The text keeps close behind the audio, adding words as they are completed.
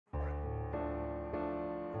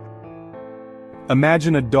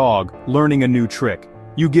Imagine a dog learning a new trick.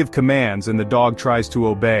 You give commands and the dog tries to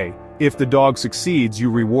obey. If the dog succeeds,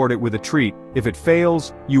 you reward it with a treat. If it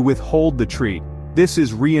fails, you withhold the treat. This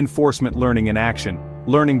is reinforcement learning in action,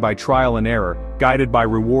 learning by trial and error, guided by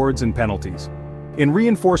rewards and penalties. In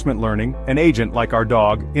reinforcement learning, an agent, like our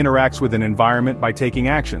dog, interacts with an environment by taking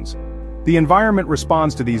actions. The environment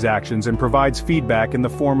responds to these actions and provides feedback in the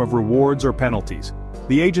form of rewards or penalties.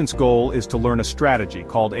 The agent's goal is to learn a strategy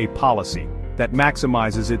called a policy that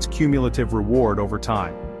maximizes its cumulative reward over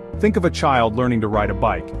time. Think of a child learning to ride a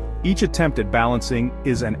bike. Each attempt at balancing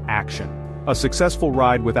is an action. A successful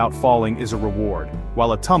ride without falling is a reward,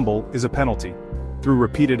 while a tumble is a penalty. Through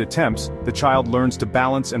repeated attempts, the child learns to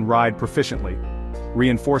balance and ride proficiently.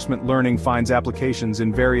 Reinforcement learning finds applications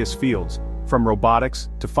in various fields, from robotics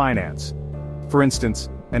to finance. For instance,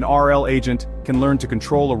 an RL agent can learn to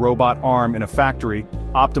control a robot arm in a factory,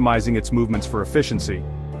 optimizing its movements for efficiency.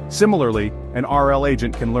 Similarly, an RL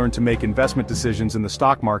agent can learn to make investment decisions in the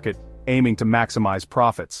stock market, aiming to maximize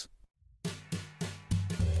profits.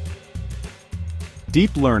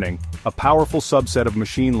 Deep learning, a powerful subset of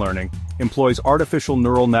machine learning, employs artificial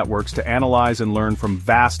neural networks to analyze and learn from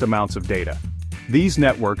vast amounts of data. These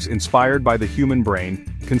networks, inspired by the human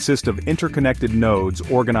brain, consist of interconnected nodes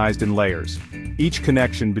organized in layers. Each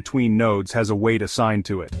connection between nodes has a weight assigned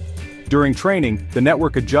to it. During training, the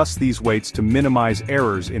network adjusts these weights to minimize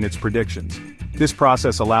errors in its predictions. This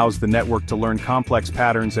process allows the network to learn complex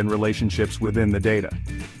patterns and relationships within the data.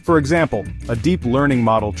 For example, a deep learning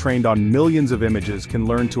model trained on millions of images can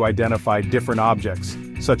learn to identify different objects,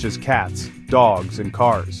 such as cats, dogs, and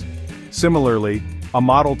cars. Similarly, a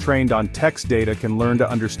model trained on text data can learn to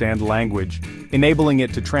understand language, enabling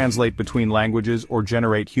it to translate between languages or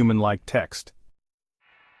generate human-like text.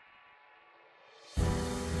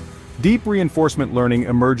 Deep reinforcement learning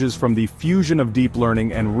emerges from the fusion of deep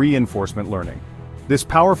learning and reinforcement learning. This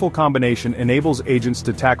powerful combination enables agents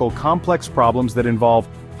to tackle complex problems that involve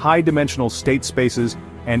high-dimensional state spaces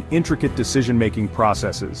and intricate decision-making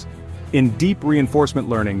processes. In deep reinforcement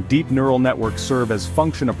learning, deep neural networks serve as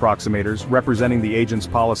function approximators representing the agent's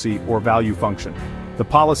policy or value function. The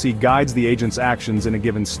policy guides the agent's actions in a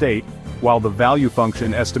given state, while the value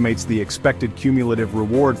function estimates the expected cumulative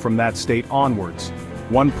reward from that state onwards.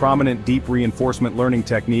 One prominent deep reinforcement learning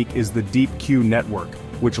technique is the deep Q network,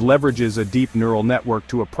 which leverages a deep neural network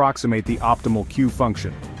to approximate the optimal Q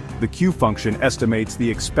function. The Q function estimates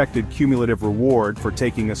the expected cumulative reward for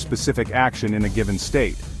taking a specific action in a given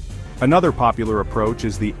state. Another popular approach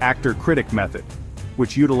is the Actor-Critic method,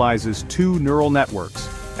 which utilizes two neural networks,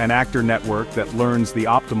 an actor network that learns the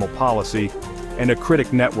optimal policy, and a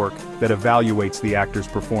critic network that evaluates the actor's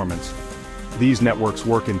performance. These networks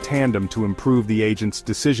work in tandem to improve the agent's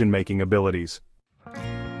decision-making abilities.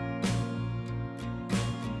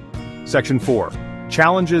 Section 4.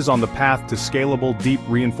 Challenges on the path to scalable deep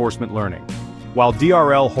reinforcement learning. While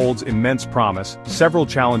DRL holds immense promise, several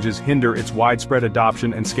challenges hinder its widespread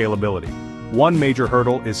adoption and scalability. One major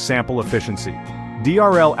hurdle is sample efficiency.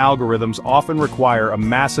 DRL algorithms often require a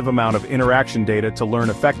massive amount of interaction data to learn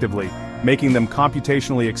effectively, making them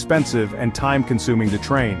computationally expensive and time-consuming to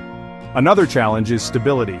train. Another challenge is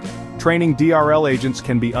stability. Training DRL agents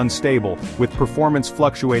can be unstable, with performance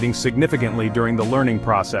fluctuating significantly during the learning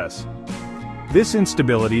process. This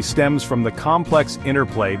instability stems from the complex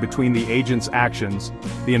interplay between the agent's actions,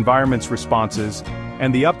 the environment's responses,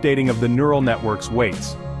 and the updating of the neural network's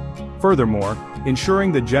weights. Furthermore,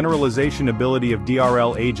 ensuring the generalization ability of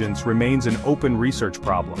DRL agents remains an open research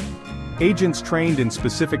problem. Agents trained in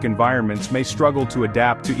specific environments may struggle to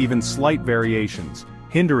adapt to even slight variations,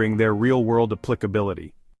 hindering their real-world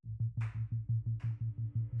applicability.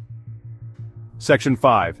 Section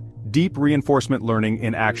 5. Deep reinforcement learning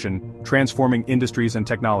in action, transforming industries and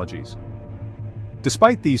technologies.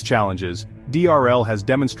 Despite these challenges, DRL has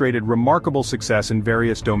demonstrated remarkable success in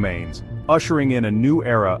various domains, ushering in a new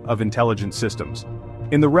era of intelligent systems.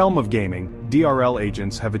 In the realm of gaming, DRL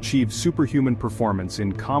agents have achieved superhuman performance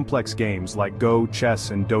in complex games like Go,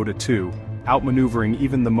 chess, and Dota 2, outmaneuvering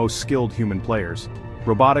even the most skilled human players.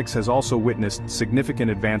 Robotics has also witnessed significant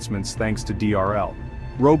advancements thanks to DRL.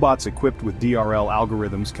 Robots equipped with DRL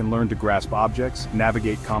algorithms can learn to grasp objects,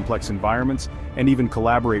 navigate complex environments, and even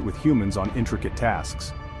collaborate with humans on intricate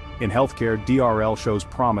tasks. In healthcare, DRL shows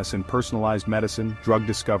promise in personalized medicine, drug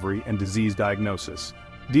discovery, and disease diagnosis.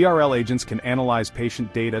 DRL agents can analyze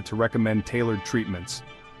patient data to recommend tailored treatments,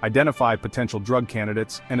 identify potential drug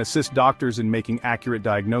candidates, and assist doctors in making accurate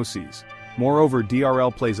diagnoses. Moreover,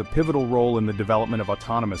 DRL plays a pivotal role in the development of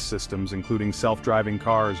autonomous systems, including self-driving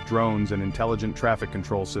cars, drones, and intelligent traffic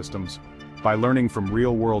control systems. By learning from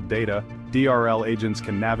real-world data, DRL agents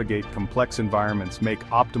can navigate complex environments, make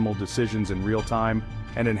optimal decisions in real time,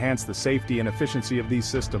 and enhance the safety and efficiency of these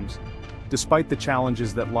systems. Despite the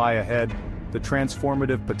challenges that lie ahead, the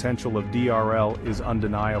transformative potential of DRL is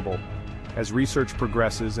undeniable. As research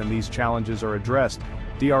progresses and these challenges are addressed,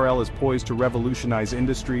 DRL is poised to revolutionize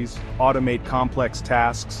industries, automate complex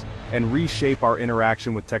tasks, and reshape our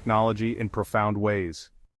interaction with technology in profound ways.